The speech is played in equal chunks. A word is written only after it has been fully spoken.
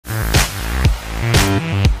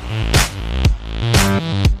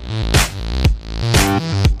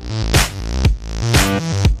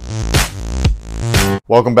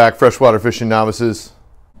Welcome back, freshwater fishing novices.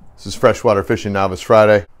 This is Freshwater Fishing Novice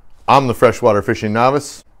Friday. I'm the freshwater fishing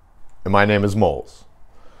novice, and my name is Moles.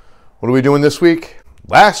 What are we doing this week?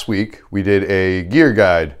 Last week, we did a gear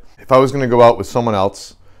guide. If I was going to go out with someone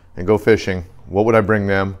else and go fishing, what would I bring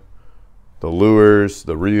them? The lures,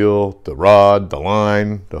 the reel, the rod, the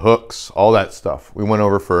line, the hooks, all that stuff. We went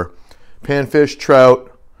over for panfish,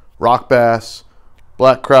 trout, rock bass,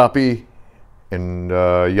 black crappie, and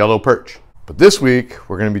yellow perch. But this week,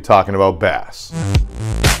 we're going to be talking about bass.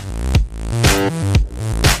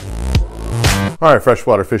 All right,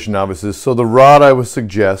 freshwater fishing novices. So the rod I would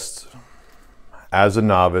suggest as a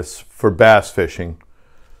novice for bass fishing,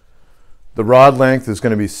 the rod length is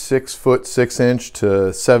going to be 6 foot 6 inch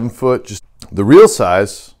to 7 foot. Just the reel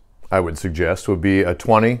size I would suggest would be a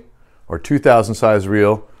 20 or 2,000 size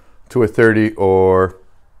reel to a 30 or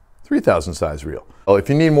 3,000 size reel. Well, if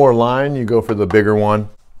you need more line, you go for the bigger one.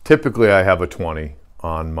 Typically, I have a 20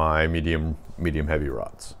 on my medium heavy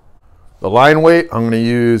rods. The line weight, I'm going to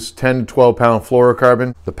use 10 to 12 pound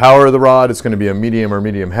fluorocarbon. The power of the rod is going to be a medium or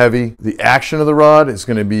medium heavy. The action of the rod is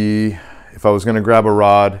going to be, if I was going to grab a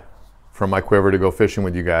rod from my quiver to go fishing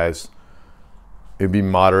with you guys, it'd be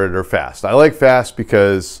moderate or fast. I like fast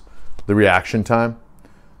because the reaction time.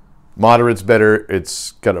 Moderate's better.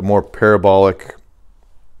 It's got a more parabolic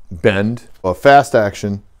bend. A fast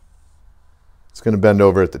action, it's going to bend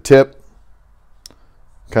over at the tip,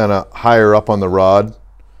 kind of higher up on the rod,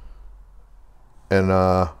 and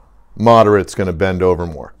moderate's going to bend over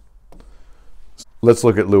more. Let's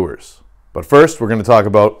look at lures. But first, we're going to talk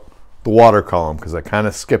about the water column because I kind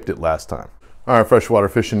of skipped it last time. All right, freshwater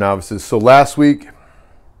fishing novices. So last week,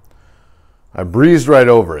 I breezed right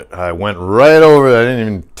over it. I went right over it. I didn't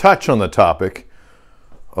even touch on the topic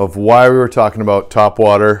of why we were talking about top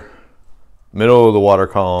water, middle of the water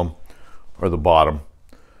column, or the bottom,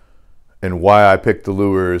 and why I picked the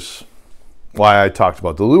lures, why I talked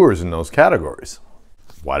about the lures in those categories.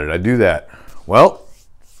 Why did I do that? Well,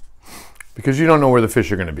 because you don't know where the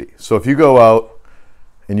fish are going to be. So if you go out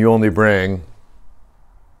and you only bring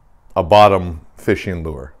a bottom fishing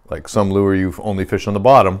lure, like some lure you only fish on the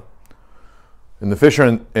bottom, and the fish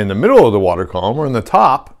are in the middle of the water column or in the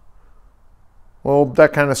top, well,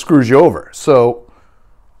 that kind of screws you over. So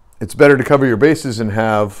it's better to cover your bases and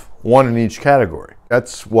have one in each category.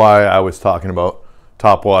 That's why I was talking about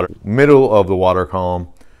top water, middle of the water column,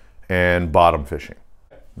 and bottom fishing.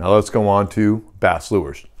 Now let's go on to bass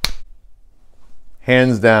lures.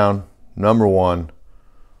 Hands down, number one,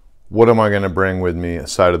 what am I going to bring with me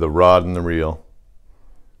aside of the rod and the reel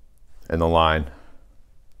and the line?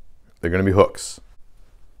 They're going to be hooks.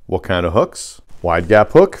 What kind of hooks? Wide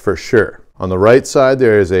gap hook for sure. On the right side,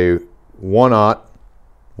 there is a 1/0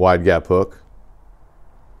 wide gap hook.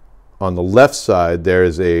 On the left side, there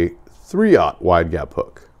is a 3/0 wide gap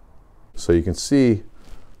hook. So you can see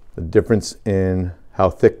the difference in how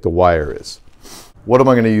thick the wire is. What am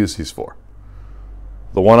I going to use these for?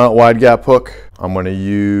 The 1/0 wide gap hook, I'm going to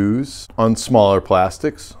use on smaller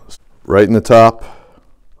plastics, right in the top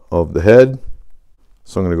of the head.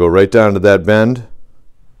 So I'm going to go right down to that bend,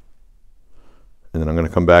 and then I'm going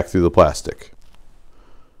to come back through the plastic.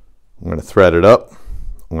 I'm going to thread it up.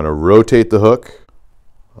 I'm going to rotate the hook.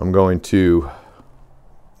 I'm going to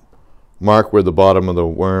mark where the bottom of the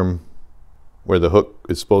worm, where the hook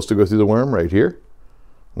is supposed to go through the worm, right here.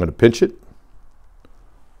 I'm going to pinch it.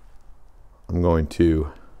 I'm going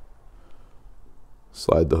to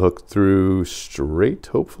slide the hook through straight,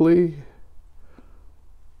 hopefully.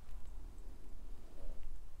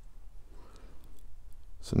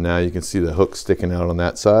 So now you can see the hook sticking out on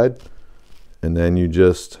that side, and then you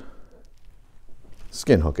just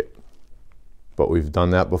skin hook it. But we've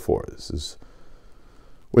done that before. This is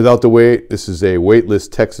without the weight. This is a weightless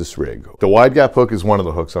Texas rig. The wide gap hook is one of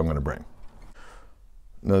the hooks I'm going to bring.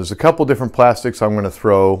 Now there's a couple different plastics I'm going to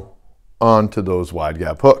throw onto those wide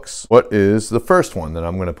gap hooks. What is the first one that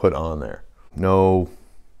I'm going to put on there? No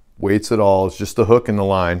weights at all. It's just the hook and the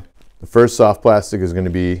line. The first soft plastic is going to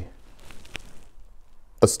be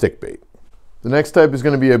a stick bait. The next type is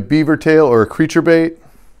going to be a beaver tail or a creature bait.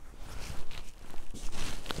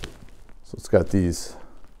 So it's got these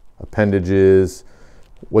appendages.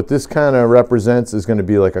 What this kind of represents is going to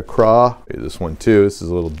be like a craw. This one too, this is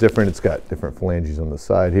a little different. It's got different phalanges on the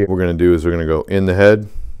side here. What we're going to do is we're going to go in the head,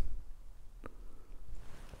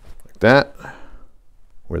 like that,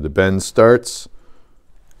 where the bend starts,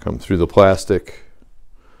 come through the plastic,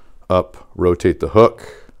 up, rotate the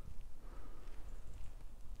hook.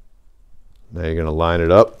 Now you're going to line it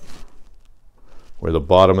up where the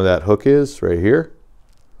bottom of that hook is, right here.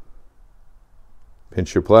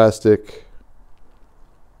 Pinch your plastic,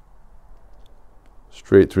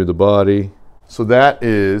 straight through the body. So that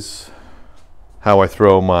is how I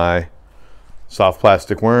throw my soft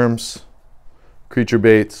plastic worms, creature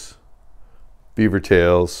baits, beaver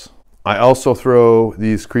tails. I also throw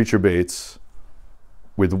these creature baits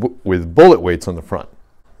with bullet weights on the front.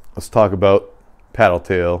 Let's talk about paddle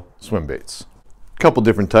tail swim baits. A couple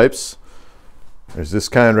different types. There's this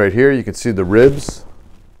kind right here. You can see the ribs,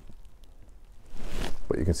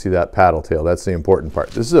 but you can see that paddle tail. That's the important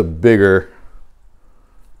part. This is a bigger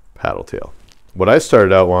paddle tail. What I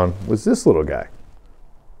started out on was this little guy.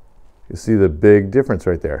 You see the big difference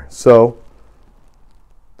right there. So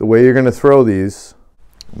the way you're going to throw these,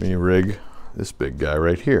 let me rig this big guy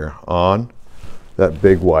right here on that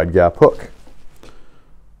big wide gap hook.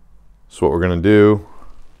 So what we're going to do,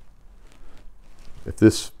 if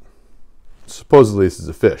this, supposedly this is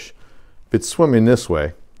a fish, if it's swimming this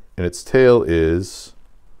way and its tail is,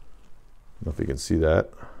 I don't know if you can see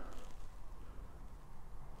that,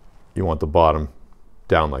 you want the bottom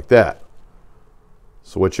down like that.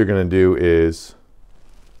 So what you're going to do is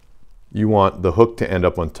you want the hook to end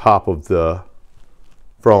up on top of the,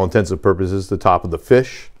 for all intents and purposes, the top of the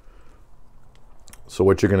fish. So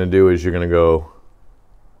what you're going to do is you're going to go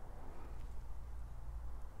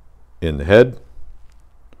in the head.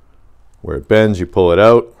 Where it bends, you pull it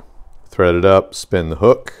out, thread it up, spin the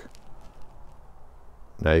hook.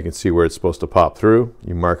 Now you can see where it's supposed to pop through.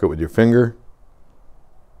 You mark it with your finger.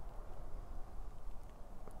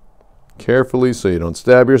 Carefully so you don't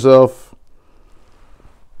stab yourself.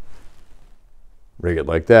 Rig it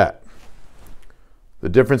like that. The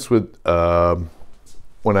difference with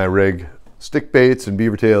when I rig stick baits and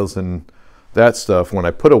beaver tails and that stuff, when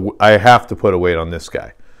I have to put a weight on this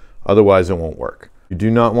guy. Otherwise it won't work. You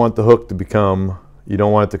do not want the hook to become, you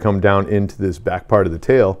don't want it to come down into this back part of the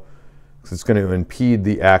tail because it's going to impede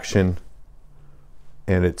the action,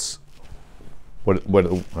 and it's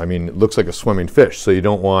I mean, it looks like a swimming fish, so you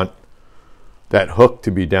don't want that hook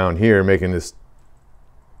to be down here making this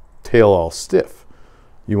tail all stiff.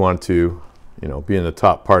 You want to, you know, be in the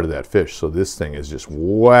top part of that fish, so this thing is just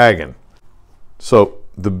wagging. So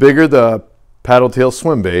the bigger the paddle tail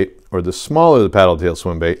swim bait, or the smaller the paddle tail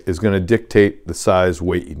swim bait, is going to dictate the size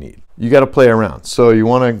weight you need. You got to play around. So you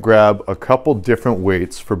want to grab a couple different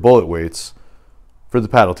weights for bullet weights for the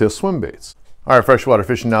paddle tail swim baits. All right, freshwater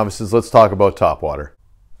fishing novices, let's talk about topwater.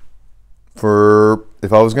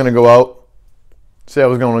 If I was going to go out, say I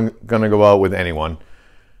was going to go out with anyone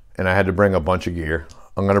and I had to bring a bunch of gear,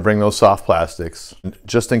 I'm going to bring those soft plastics.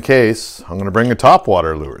 Just in case, I'm going to bring the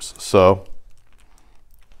topwater lures. So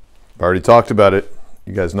I've already talked about it.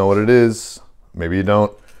 You guys know what it is. Maybe you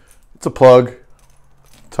don't. It's a plug,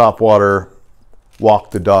 topwater,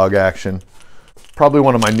 walk the dog action. Probably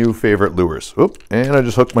one of my new favorite lures. Oop, and I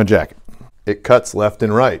just hooked my jacket. It cuts left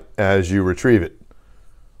and right as you retrieve it.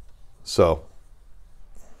 So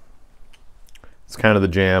it's kind of the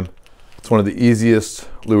jam. It's one of the easiest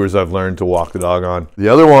lures I've learned to walk the dog on. The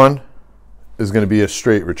other one is going to be a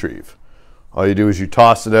straight retrieve. All you do is you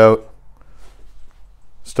toss it out,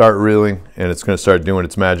 start reeling, and it's going to start doing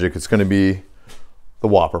its magic. It's going to be the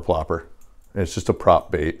whopper plopper. And it's just a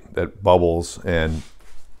prop bait that bubbles, and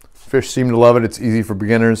fish seem to love it. It's easy for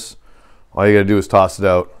beginners. All you got to do is toss it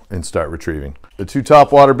out and start retrieving. The two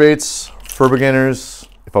top water baits for beginners,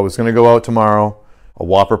 if I was going to go out tomorrow, a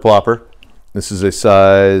whopper plopper. This is a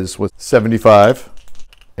size 75,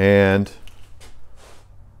 and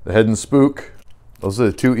the head and spook. Those are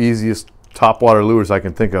the two easiest top water lures I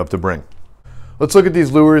can think of to bring. Let's look at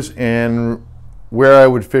these lures and where I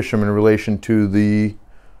would fish them in relation to the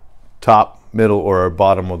top, middle, or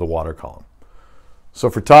bottom of the water column. So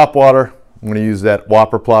for top water, I'm going to use that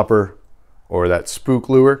whopper plopper or that spook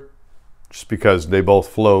lure, just because they both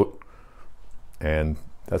float, and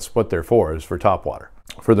that's what they're for, is for top water.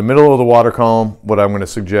 For the middle of the water column, what I'm going to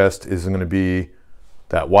suggest is going to be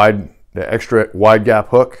that the extra wide gap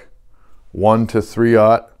hook, 1 to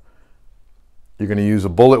 3/0. You're going to use a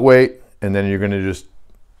bullet weight, and then you're going to just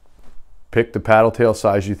pick the paddle tail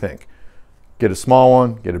size you think. Get a small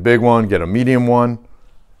one, get a big one, get a medium one,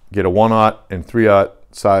 get a 1/0 and 3/0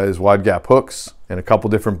 size wide gap hooks, and a couple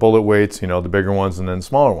different bullet weights, you know, the bigger ones and then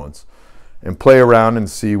smaller ones. And play around and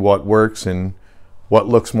see what works and what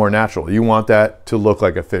looks more natural. You want that to look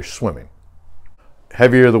like a fish swimming.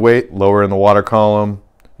 Heavier the weight, lower in the water column,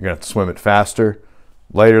 you're gonna have to swim it faster.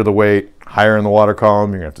 Lighter the weight, higher in the water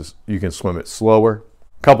column, you can swim it slower.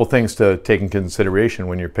 A couple things to take in consideration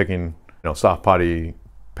when you're picking, soft potty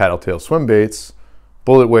paddle tail swim baits: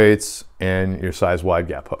 bullet weights and your size wide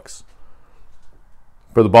gap hooks.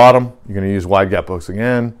 For the bottom, you're going to use wide gap hooks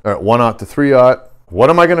again, or 1/0 to 3/0. What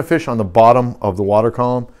am I going to fish on the bottom of the water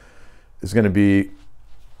column is going to be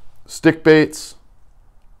stick baits,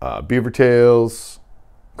 beaver tails,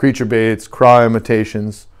 creature baits, craw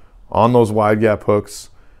imitations on those wide gap hooks.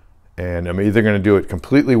 And I'm either going to do it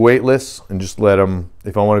completely weightless and just let them,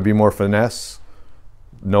 if I want to be more finesse,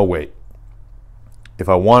 no weight. If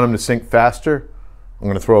I want them to sink faster, I'm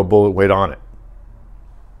going to throw a bullet weight on it.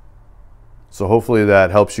 So hopefully that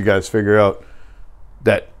helps you guys figure out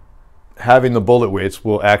that having the bullet weights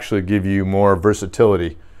will actually give you more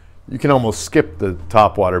versatility. You can almost skip the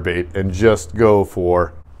topwater bait and just go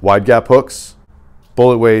for wide gap hooks,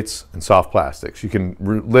 bullet weights, and soft plastics. You can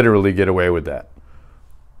literally get away with that.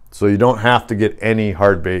 So you don't have to get any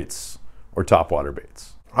hard baits or topwater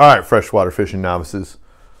baits. All right, freshwater fishing novices.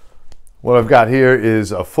 What I've got here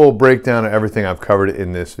is a full breakdown of everything I've covered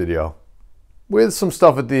in this video, with some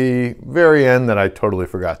stuff at the very end that I totally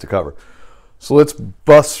forgot to cover. So let's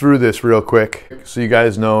bust through this real quick so you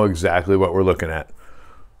guys know exactly what we're looking at.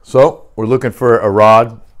 So we're looking for a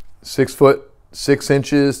rod 6 foot 6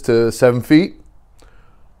 inches to 7 feet.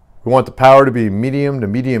 We want the power to be medium to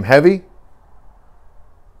medium heavy.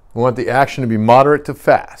 We want the action to be moderate to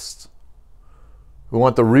fast. We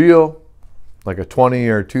want the reel, like a 20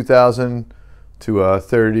 or 2,000 to a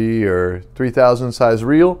 30 or 3,000 size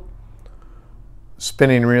reel.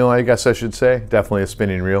 Spinning reel, I guess I should say. Definitely a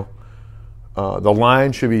spinning reel. The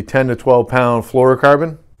line should be 10 to 12 pound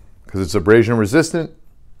fluorocarbon because it's abrasion resistant.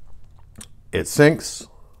 It sinks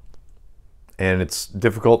and it's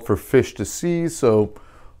difficult for fish to see, so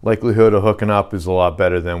likelihood of hooking up is a lot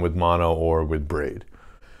better than with mono or with braid.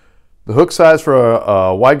 The hook size for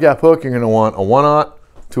a wide gap hook, you're going to want a 1/0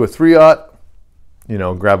 to a 3/0. You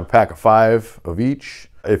know, grab a pack of 5 of each.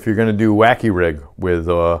 If you're going to do wacky rig with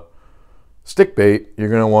a stick bait, you're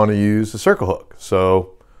going to want to use a circle hook.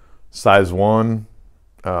 So size 1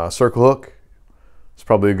 circle hook is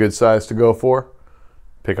probably a good size to go for.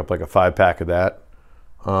 Pick up like a 5-pack of that.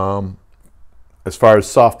 As far as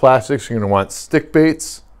soft plastics, you're going to want stick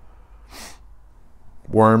baits,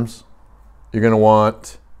 worms. You're going to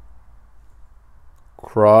want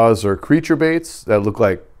craws or creature baits that look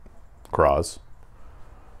like craws.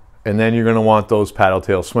 And then you're going to want those paddle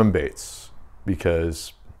tail swim baits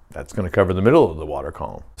because that's going to cover the middle of the water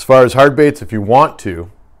column. As far as hard baits, if you want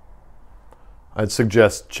to, I'd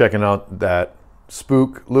suggest checking out that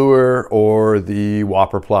spook lure or the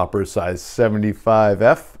Whopper Plopper size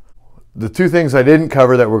 75F. The two things I didn't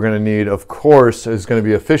cover that we're going to need, of course, is going to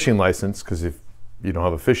be a fishing license, because if you don't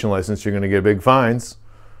have a fishing license, you're going to get big fines.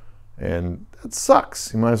 And that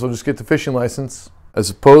sucks. You might as well just get the fishing license. As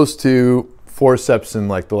opposed to forceps in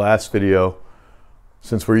like the last video,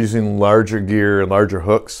 since we're using larger gear and larger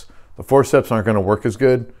hooks, the forceps aren't going to work as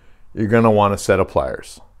good. You're going to want a set of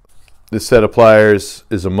pliers. This set of pliers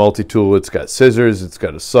is a multi-tool. It's got scissors, it's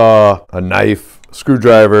got a saw, a knife, a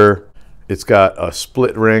screwdriver. It's got a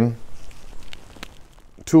split ring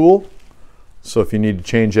tool. So if you need to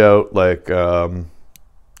change out like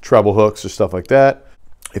treble hooks or stuff like that.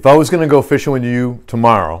 If I was going to go fishing with you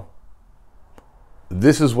tomorrow,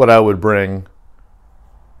 this is what I would bring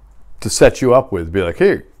to set you up with. Be like,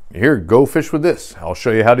 hey, here, go fish with this. I'll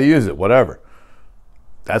show you how to use it, whatever.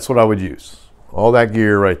 That's what I would use. All that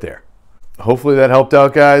gear right there. Hopefully that helped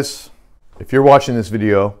out, guys. If you're watching this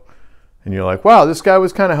video and you're like, wow, this guy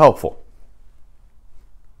was kind of helpful,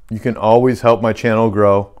 you can always help my channel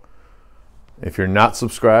grow if you're not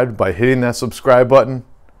subscribed by hitting that subscribe button,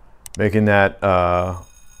 making that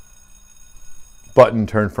button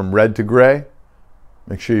turn from red to gray.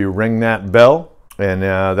 Make sure you ring that bell, and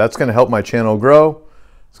that's going to help my channel grow.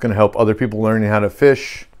 It's going to help other people learning how to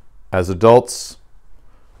fish as adults,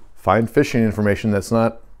 find fishing information that's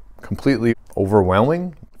not completely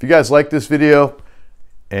overwhelming. If you guys like this video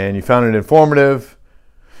and you found it informative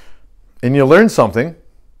and you learned something,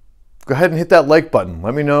 go ahead and hit that like button.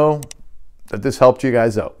 Let me know that this helped you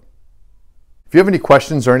guys out. If you have any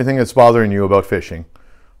questions or anything that's bothering you about fishing,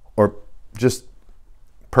 or just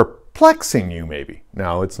perplexing you maybe.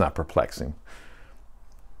 No, it's not perplexing.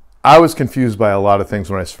 I was confused by a lot of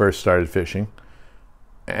things when I first started fishing,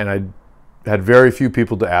 and I had very few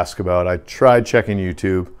people to ask about. I tried checking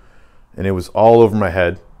YouTube, and it was all over my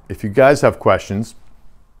head. If you guys have questions,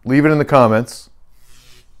 leave it in the comments.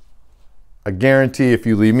 I guarantee if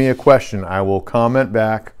you leave me a question, I will comment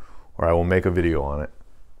back or I will make a video on it.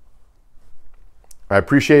 I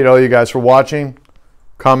appreciate all you guys for watching,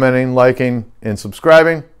 commenting, liking, and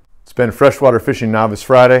subscribing. It's been Freshwater Fishing Novice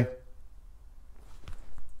Friday.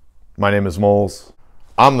 My name is Moles.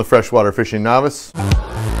 I'm the Freshwater Fishing Novice.